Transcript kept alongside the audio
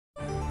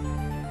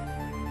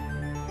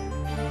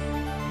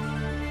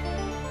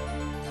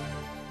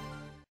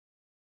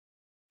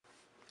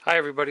Hi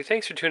everybody,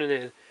 thanks for tuning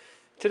in.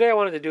 Today I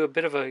wanted to do a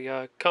bit of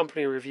a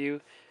company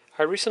review.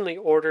 I recently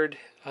ordered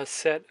a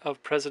set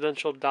of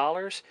presidential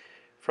dollars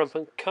from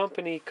a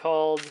company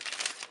called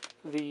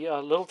the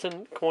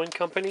Littleton Coin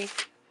Company,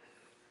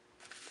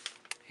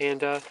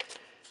 and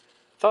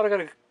thought I got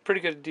a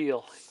pretty good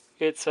deal.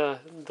 It's the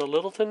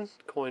Littleton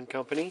Coin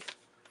Company.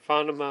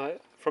 Found them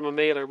from a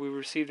mailer we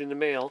received in the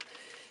mail,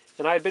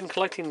 and I had been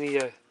collecting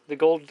the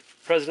gold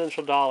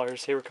presidential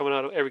dollars. They were coming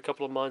out every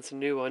couple of months, a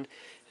new one,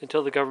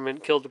 until the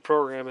government killed the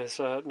program as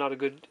not a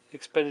good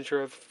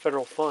expenditure of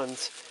federal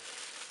funds.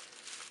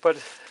 But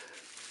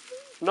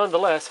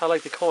nonetheless, I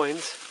like the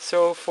coins.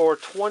 So for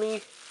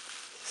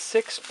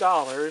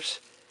 $26,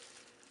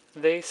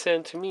 they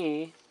sent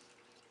me,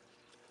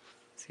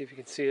 see if you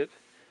can see it,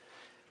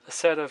 a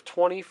set of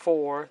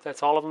 24,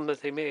 that's all of them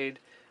that they made,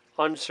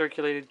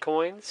 uncirculated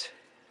coins.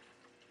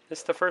 This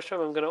is the first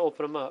time I'm going to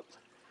open them up.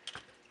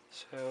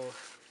 So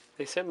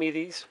they sent me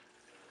these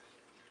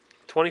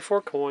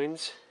 24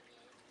 coins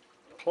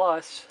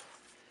plus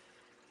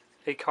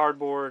a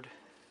cardboard,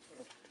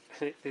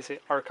 they say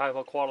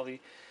archival quality,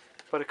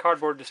 but a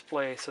cardboard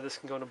display so this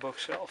can go on a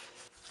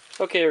bookshelf.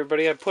 Okay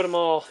everybody, I put them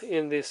all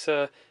in this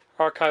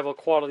archival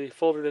quality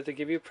folder that they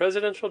give you.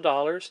 Presidential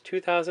dollars,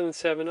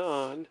 2007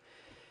 on.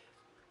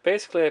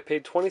 Basically I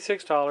paid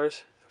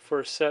 $26 for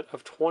a set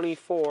of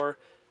 24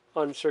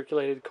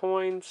 uncirculated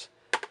coins.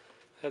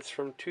 That's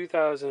from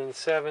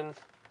 2007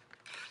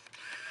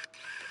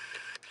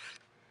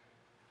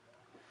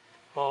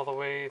 all the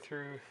way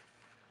through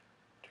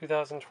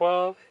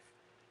 2012.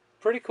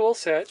 Pretty cool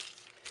set.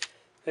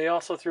 They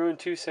also threw in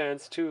 2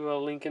 cents, 2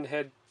 Lincoln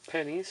head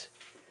pennies.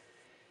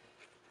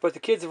 But the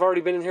kids have already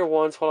been in here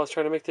once while I was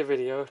trying to make the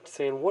video,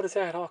 saying, "What is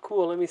that? Oh,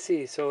 cool, let me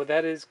see." So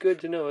that is good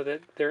to know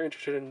that they're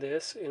interested in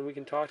this, and we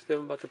can talk to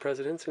them about the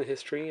presidents and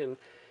history and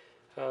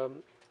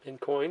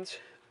coins.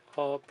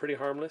 All pretty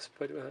harmless,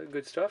 but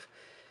good stuff.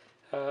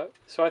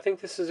 So I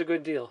think this is a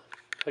good deal.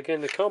 Again,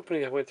 the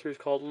company I went through is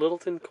called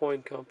Littleton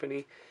Coin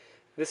Company.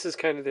 This is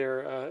kind of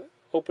their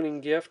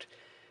opening gift.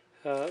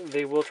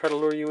 They will try to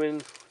lure you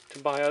in to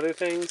buy other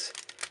things.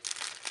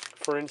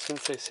 For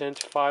instance, they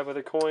sent 5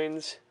 other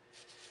coins,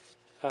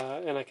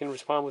 and I can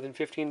respond within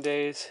 15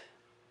 days.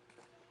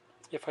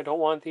 If I don't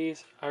want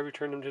these, I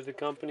return them to the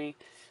company.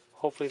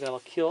 Hopefully that'll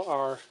kill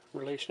our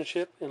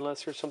relationship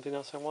unless there's something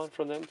else I want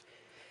from them.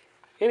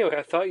 Anyway,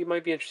 I thought you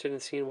might be interested in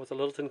seeing what the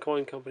Littleton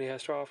Coin Company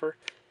has to offer,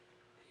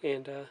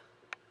 and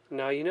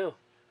now you know.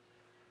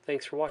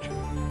 Thanks for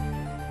watching.